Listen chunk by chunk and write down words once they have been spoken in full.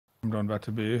I'm going back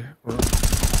to B.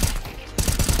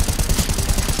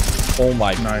 Oh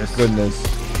my goodness.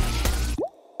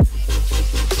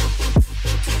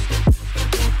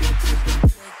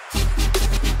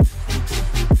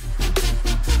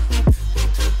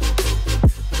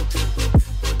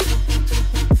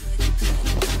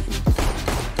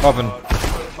 Oven.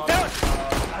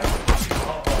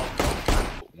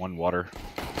 One water.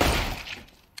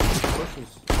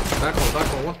 Back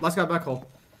hole. Last guy back hole.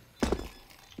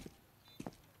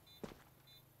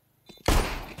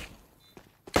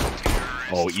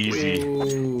 Oh, easy.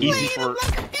 Ooh. Easy for...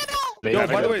 Yo,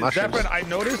 by the way, Zephyr, I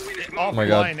noticed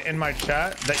offline in my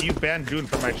chat that you banned Goon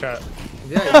from my chat.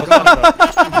 Yeah,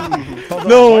 he's gone.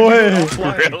 No way!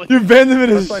 Really? You banned him in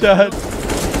his chat.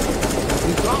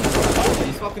 He's gone, bro.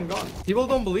 He's fucking gone. People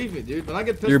don't believe me, dude. When I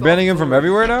get pissed You're banning him from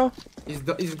everywhere now? He's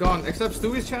gone, except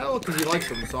Stewie's channel because he likes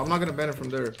him. So I'm not gonna ban him from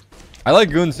there. I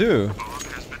like Goon too.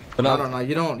 But No,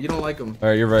 you don't like him.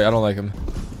 Alright, you're right. I don't like him.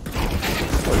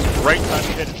 Right side,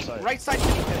 hit inside. Right side.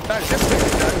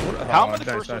 How am I the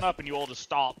first one up and you all just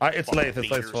stop? It's late.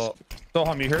 It's Late's fault.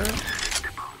 Soham, you hear it?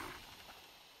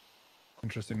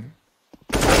 Interesting.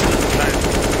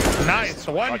 Nice.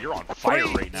 One. God, you're on fire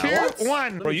right now. Tier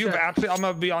 1. Bro, you've actually, I'm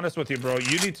gonna be honest with you, bro.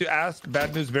 You need to ask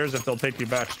Bad News Bears if they'll take you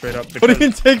back straight up. What do you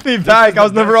mean take me back? I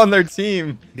was never on their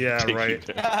team. Yeah, right.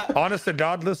 Honest to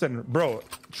God, listen, bro.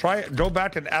 Go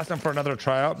back and ask them for another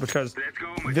tryout because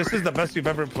this is the best you've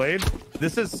ever played.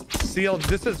 This is sealed.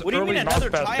 This is What do you mean early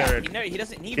another North Pass tryout? Derek. He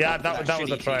doesn't need. Yeah, that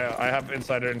was a tryout. I have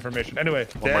insider information. Anyway,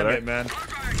 damn it, man.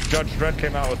 Judge Dredd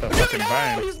came out with a fucking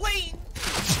bang. He's late.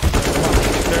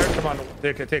 Come on,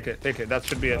 take it. That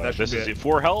should be it. That should This be is it.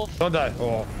 4 health. Don't die.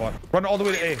 Oh fuck. Run all the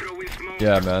way to A.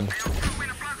 Yeah, man.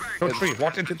 Go 3.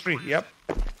 Walk into 3. Yep.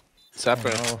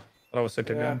 Separate. Oh, I was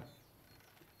sitting down.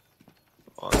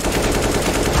 Oh.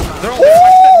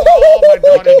 Oh my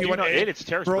god, if you win A, It's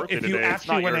Tarek's bro, birthday if you today. It's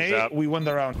not actually win yours, A, Zap. we win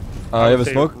the round. You have a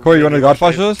smoke? Corey, you want to god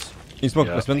flash us? Can you smoke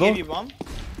Yeah. a spindle? Give you bomb.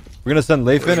 We're gonna send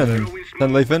Leif in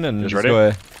and just ready? go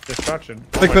A. Distraction.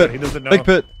 Big Oh my pit. God, he doesn't know. Big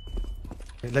pit.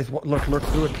 Look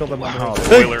through it, kill them. Wow,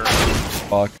 Big. boiler.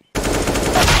 Fuck.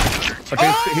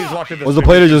 Okay, he's watching this. Was the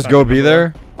play to just go B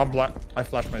there? I'm black. I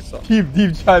flashed myself. Deep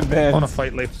chat I want ban. to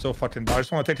fight Leif so fucking bad. I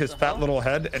just want to take his fat little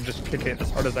head and just kick it as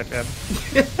hard as I can.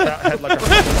 Fat head like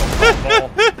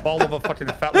a ball of a fucking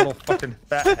fat little fucking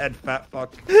fat head, fat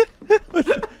fuck.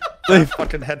 Fat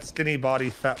fucking head, skinny body,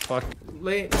 fat fuck.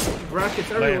 Lane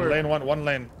brackets everywhere. Lane one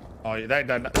lane. Oh, yeah, that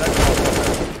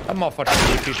motherfucker.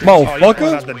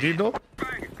 Motherfucker? Oh, the Dido? Go.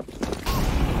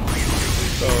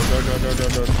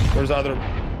 Where's the other?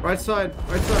 Right side.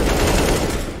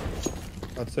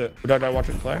 That's it. Did that guy watch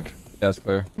it flank? Yeah, it's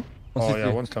clear. Oh yeah,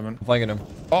 one's coming. I'm flanking him.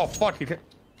 Oh fuck, you can.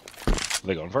 Are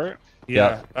they going for it?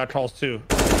 Yeah, back calls too.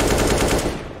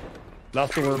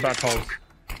 Last two were back calls.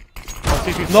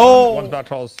 No! One's back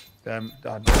calls. Damn.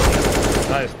 God.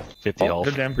 Nice. 50 health.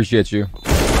 Good game. Appreciate you.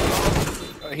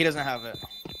 He doesn't have it.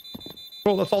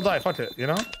 Cool, let's all die. Fuck it, you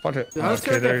know? Fuck it. Dude, I was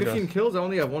Okay, there you 15 go. kills. I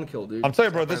only have 1 kill, dude. I'm telling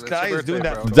you, bro, this guy is doing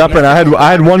that. Zeppelin, I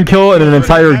had 1 kill in an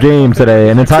entire game today.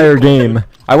 An entire game.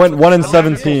 I went 1 in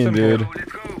 17, dude.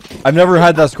 I've never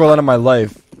had that scoreline in my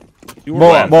life. You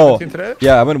were 17 today?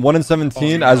 Yeah, I went 1 in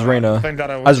 17 as Reyna. Thank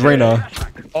God I was As Reyna.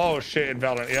 Oh shit, in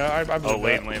Valorant. Yeah, I Oh,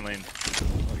 believe lane. that.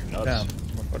 Oh, you're nuts. Damn.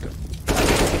 Okay.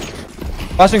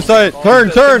 Flashing sight.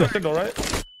 Turn. Single, right?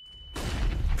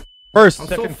 First. I'm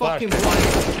so Second flash. fucking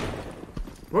blind.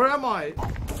 Where am I?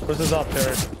 This is up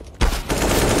there.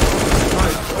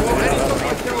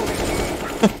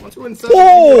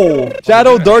 Oh!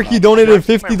 Shadow Darky donated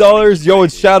 $50. Yo,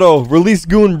 it's Shadow. Release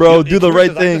Goon, bro. Do the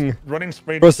right thing.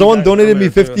 Bro, someone donated me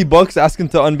 $50 asking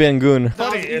to unban Goon.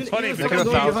 It's funny because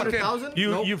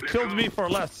you've killed me for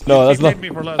less. No, that's not.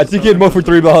 I TK'd Mo for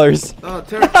 $3.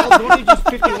 Tarik, I'll donate you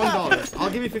 $51.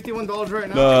 I'll give you $51 right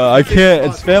now. No, I can't.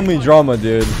 It's family drama,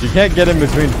 dude. You can't get in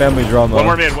between family drama. One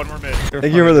more mid.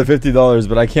 Thank you for the $50,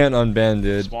 but I can't unban,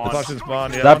 dude.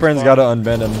 That brand's gotta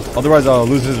unban him. Otherwise, I'll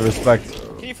lose his respect.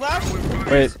 Can you flash?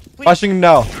 Wait, flashing him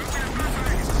now.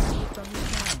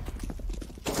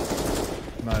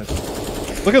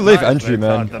 Nice. Look at Leif entry,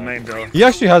 man. The main girl. He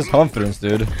actually has confidence,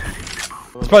 dude.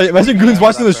 Probably, imagine Goon's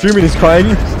watching the stream and he's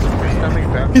crying.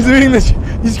 He's reading this.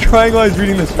 He's crying while he's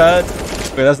reading this chat.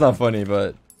 Wait, that's not funny,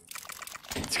 but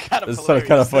It's kind it's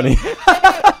kind of funny.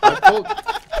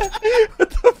 What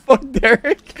the fuck,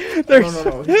 Derek?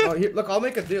 No. Here, look, I'll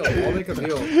make a deal.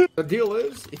 The deal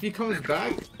is, if he comes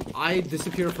back, I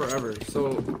disappear forever.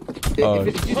 So,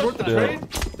 if he's worth the trade,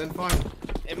 then fine.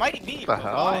 It might be. What the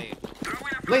hell?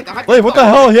 Leif, what the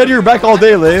hell? He had your back all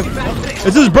day, Leif.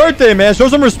 It's his birthday, man. Show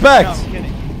some respect. No, I'm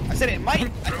kidding. I said it might.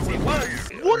 I didn't say it was.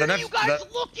 What are you guys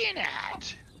looking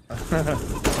at?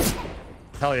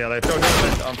 Hell yeah, they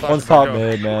throw One's top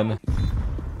mid, man.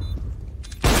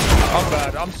 I'm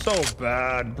bad. I'm so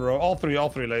bad, bro. All three,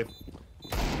 Leif.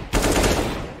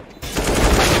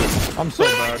 I'm so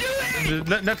bad.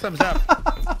 Next time, Zap.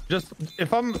 Just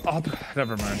if I'm, oh,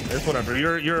 never mind. It's whatever.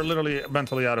 You're literally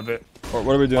mentally out of it. What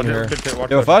are we doing here? You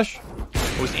have a flash?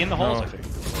 It was in the holes, I think.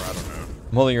 Or I don't know.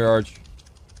 I'm holding your arch.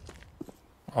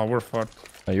 Oh, we're fucked.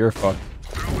 Oh, you're fucked.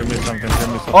 Give me something. Give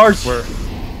me something. Arch.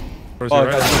 Where's Oh,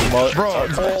 your right? Bro,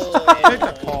 make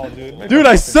a call, dude. dude,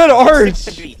 I said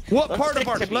arch. What part of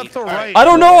arch? Left or right? I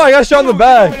don't know. I got shot in the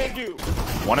back.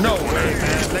 No way,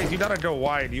 man. Like, you gotta go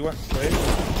wide. You went straight.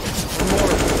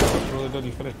 Really good.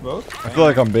 You finished both? I feel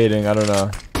like I'm baiting. I don't know.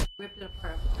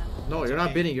 No, you're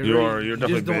not baiting. You're you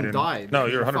definitely just don't baiting. die. No,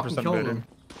 you're Fucking 100% killing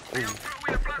baiting.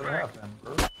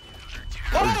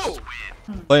 Oh!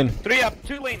 Lane. 3 up,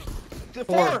 2 lane.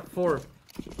 4.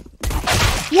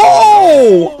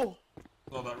 Whoa!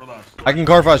 I can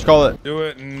car flash. Call it. Do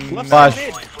it. And... Flash.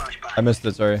 I missed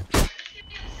it. Sorry.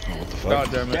 God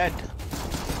damn it. Dead.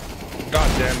 God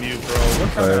damn you, bro. What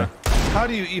kind of... How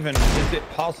do you even... Is it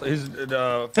possible? He's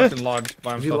fucking logged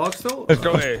by Is he locked himself. still? Let's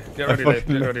go A. Get ready, Leif.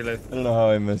 Get ready, Leif. I don't know how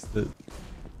I missed it.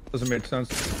 Doesn't make sense.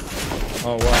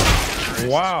 Oh, wow.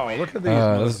 Wow, look at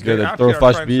these. This is good. They Throw actually are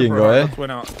flash trying B and super go, hard. eh? Let's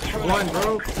win out. Blind,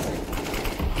 bro.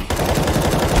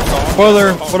 Spoiler.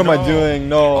 Oh, What am I doing?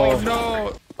 No. Oh,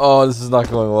 no. Oh, this is not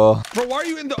going well. Bro, why are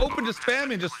you in the open just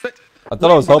spamming? Just sit. I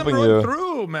thought I was helping Let him run you.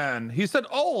 through, man. He said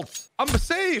ult. I'm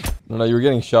safe. No, you were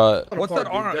getting shot. What's that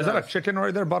arm? Is that a chicken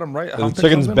right there, bottom right? The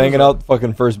chicken's banging out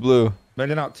fucking first blue.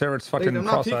 Banging out Terror's Wait, fucking I'm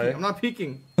not cross-eye. peeking. I'm not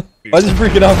peeking. Why is he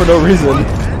freaking out for no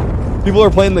reason? People are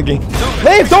playing the game.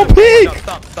 Leif, don't peek!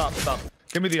 Stop.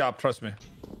 Give me the op, trust me.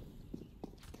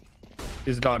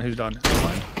 He's done. He's done.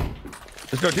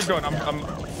 Let's go. Keep going. I'm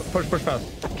push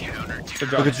fast. Good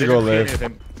job. Look at you go, Leif.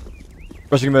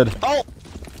 Rushing mid. Oh!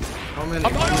 How many?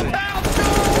 I'm going down.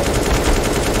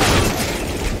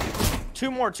 Two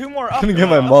more up. I'm gonna get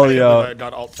my molly I out.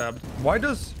 got alt tabbed. Why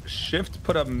does shift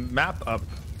put a map up?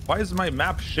 Why is my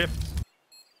map shift?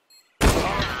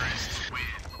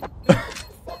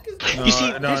 You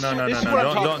see, No. this is what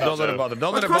I'm talking Don't about, let it bother.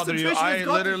 Don't let it bother you. I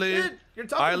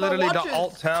literally got alt.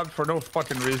 alt tabbed for no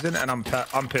fucking reason, and I'm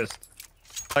pissed.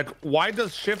 Like, why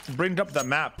does shift bring up the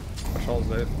map?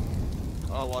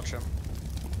 I'll watch him.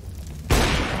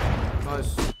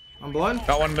 Nice. I'm blind.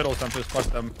 Got one middle, Tempest. Fuck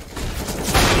them.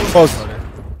 Close.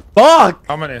 Fuck!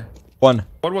 How many? One.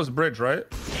 What was bridge, right?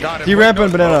 Got it. T-ramp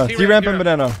and banana. T-ramp, T-ramp and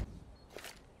banana.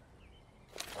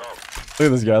 Look at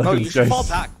this guy. No, Look at you this should fall guy.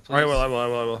 back. Please. I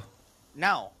will.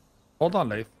 Now. Hold on,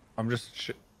 Leif. I'm just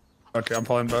shit. Okay, I'm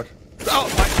falling back. Oh,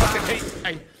 my fucking hate.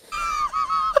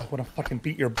 I want to fucking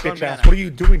beat your bitch ass. What are you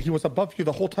doing? He was above you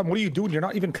the whole time. What are you doing? You're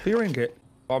not even clearing it.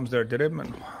 Bombs there. Did him.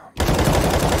 And...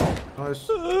 Nice.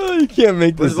 You can't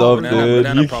make this up, dude.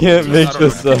 You can't make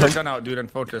this Keep your up. gun out, dude, and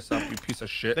focus up, you piece of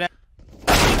shit.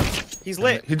 He's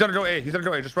lit. He's gonna go A.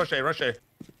 Just rush A.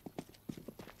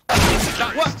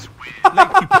 What?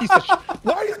 Like, you piece of shit.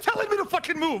 Why are you telling me to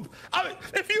fucking move?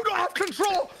 If you don't have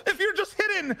control, if you're just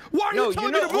hidden, why are you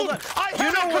telling me to move? I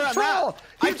have control.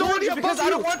 I told you because I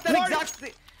don't want that exact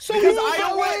thing. So because move I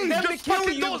don't away. want them to Just kill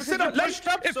fucking you don't because sit you're up. Like, pushed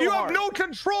up if so you have hard. no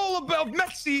control of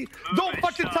Messi, don't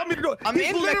fucking tell me to go. I'm He's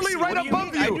in literally Messi. right What do you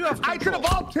above mean? I do you. have I could have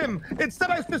control. opted him. Instead,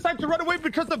 I decided to run away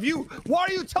because of you. Why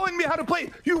are you telling me how to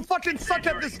play? You fucking suck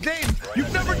at this game.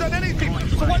 You've never done anything.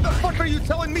 So why the fuck are you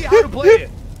telling me how to play it?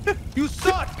 You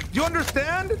suck. Do you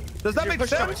understand? Does that make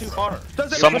sense? Too far.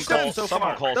 Does it Someone make call, sense?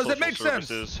 someone call Does it social make sense?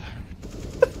 services.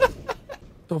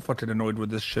 So fucking annoyed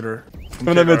with this shitter. I'm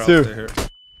in mid too.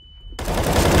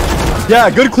 Yeah,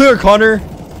 good clear, Connor.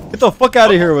 Get the fuck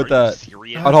out of here with that.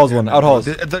 Out halls one. Out halls.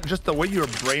 Just the way your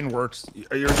brain works,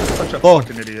 you're just such a Oh.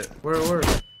 fucking idiot. Where?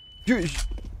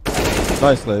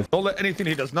 Nice, Leif. Don't let anything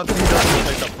he does. Nothing he does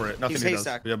will make up for it. Nothing He's he does.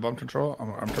 haystack. We have bomb control. I'm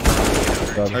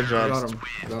Got Nice job. Got him.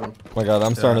 Oh my god,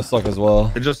 I'm starting to suck as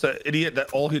well. It's just an idiot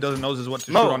that all he doesn't knows is what to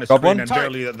shoot Mo, on his drop screen one? and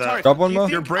barely that. Drop one, Mo.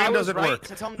 Your brain doesn't work.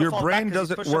 Your brain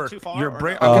doesn't work. Your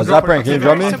brain. Zap rank, can you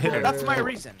drop me? That's my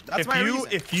reason. That's my reason.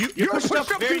 If you're pushed up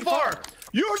too far.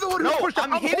 You're the one who pushed up.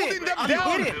 I'm holding them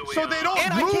down so they don't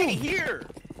And move. I can't hear.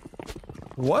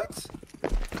 What?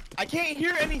 I can't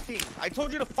hear anything. I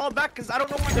told you to fall back because I don't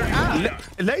know where they're at.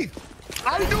 Leif,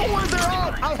 I know where they're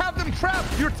at. I have them trapped.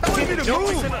 You're telling me to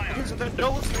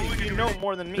move. You know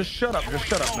more than me. Just shut up,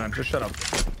 man. Just shut up.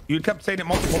 You kept saying it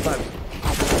multiple times.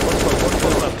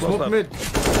 Close Smoke mid.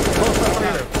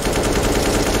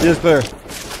 He is clear.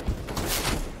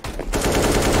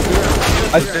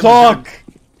 I suck.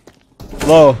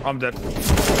 Low. I'm dead.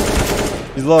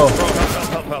 He's low. Bro,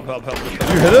 help. help.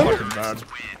 You hit him? Fucking bad.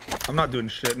 I'm not doing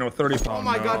shit. No, 30 pound. Oh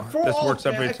my god, This works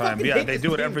every time. Yeah, they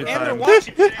do it every time.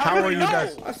 Watching. How are you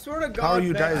guys? I swear to God, How are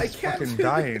you man, guys I can't fucking do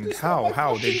dying? this. How? Oh my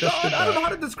How? They fucking just did God, I don't know that.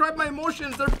 how to describe my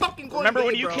emotions. They're fucking going. Remember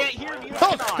when big, you bro. can't hear me? You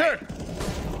Oh, cannot. Derek!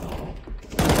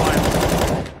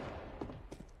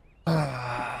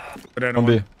 But On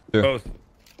B. Two. Both.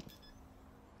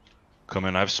 Come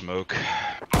in, I have smoke.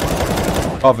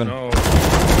 Oven. No.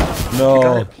 No. You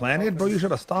got it planted, bro. You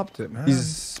should have stopped it, man.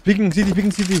 He's peeking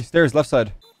CT. Stairs, left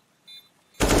side.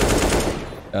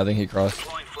 Yeah, I think he crossed.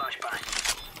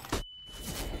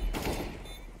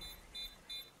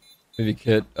 Maybe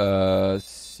Kit, CT.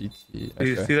 Did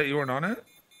you see that you weren't on it?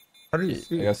 How did you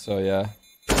see? I guess so, yeah.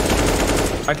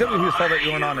 I can't believe you saw that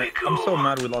you weren't on it. I'm so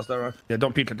mad we lost that round. Yeah,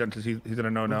 don't peek at Dentist. He's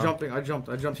gonna know now. I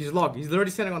jumped. He's logged. He's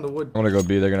literally standing on the wood. I'm gonna go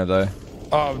B, they're gonna die.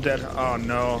 Oh, I'm dead. Oh,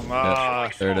 no. Yeah,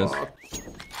 there it is.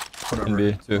 In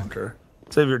B, too. Sure.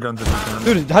 Save your guns if you can.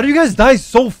 Dude, how do you guys die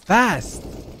so fast?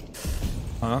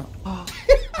 Huh?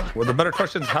 Well, the better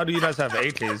question is, how do you guys have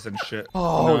AKs and shit?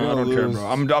 Oh, no, we're gonna I don't care, lose. bro.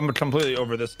 I'm completely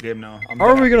over this game now. How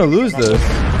are we gonna lose this?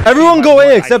 Everyone go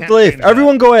A except Leif.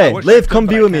 Everyone go A. Leif, come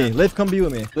be with me. Leif, come be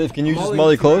with me. Leif, can you just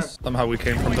molly close? Somehow we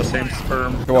came from the same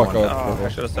sperm. Go on, go Oh, on. I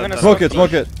should have said that.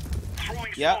 Smoke it.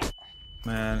 Yeah.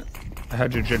 Man, I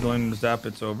had you jiggling. Zap,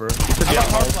 it's over.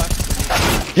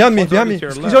 Behind me. He's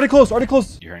already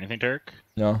close. You hear anything, Derek?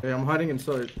 No. Yeah, I'm hiding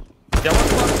inside. Yeah,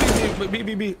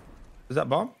 one B. Is that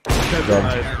bomb?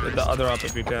 Nice. Hit the other up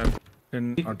if you can.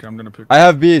 Okay, I'm gonna pick. I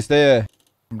have B. Stay A.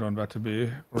 I'm going back to B.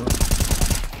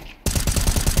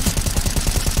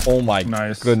 Oh my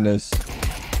goodness.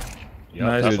 Yep,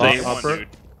 Nice. that's Dude, the upper. one, dude.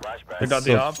 They got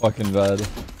So the op. fucking bad.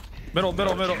 Middle.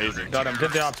 Amazing. Got him.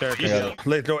 Did the op there.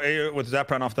 Let's go A with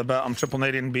Zapran off the bat. I'm triple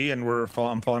nading B and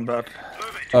I'm falling back.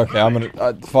 Okay, I'm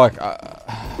gonna. Fuck.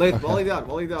 Wait, volley down.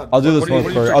 I'll do this What are you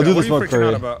smoke curry. I'll do the smoke freaking curry.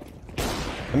 out about?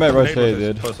 I might rush A, Nade with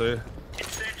dude. this pussy.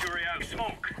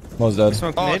 Mo's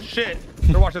dead. Oh shit!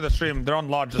 They're watching the stream. They're on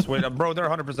lodge. Just wait, bro. They're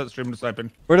 100% streaming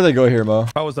sniping. Where do they go here, Mo?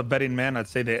 If I was a betting man, I'd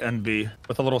say they end B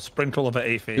with a little sprinkle of an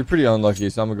A fake. You're pretty unlucky,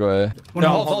 so I'm gonna go A. No,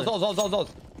 hold.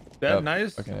 Yeah, Yep.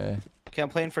 nice. Okay. Okay, I'm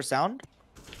playing for sound.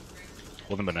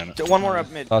 Holding banana. One more up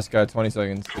mid. Last guy, 20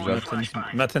 seconds. Good job.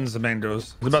 Metin's the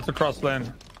mangoes. He's about to cross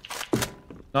lane.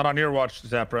 Not on your watch,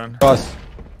 Zapran. Cross.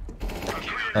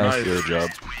 Nice. Good job.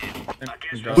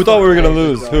 Who thought we were gonna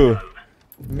lose? Who?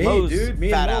 Me, Mo's dude. Me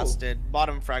fat and Mo. ass did.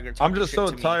 Bottom fragger. I'm just so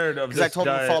tired of because I this told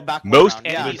him guy. to fall back. Most one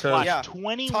round. enemies because- Yeah. flashed.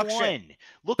 21. Talk shit.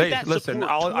 Look Hey, at that listen,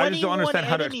 support. I just don't understand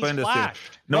how to 21 explain this to you. enemies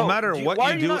No Bro, matter why what are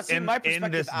you you do not seeing my in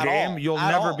perspective this at game, all? you'll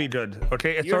At never all. be good.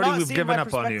 Okay, it's You're already not we've seeing given my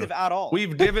up on you. perspective at all.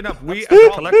 We've given up. We That's as the a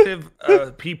problem.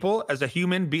 collective people, as a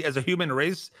human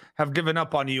race, have given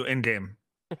up on you in game,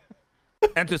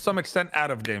 and to some extent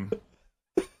out of game.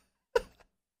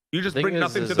 You just Thing bring is,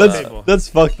 nothing is, to the That's table. that's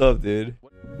fucked up, dude.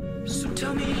 So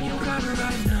tell me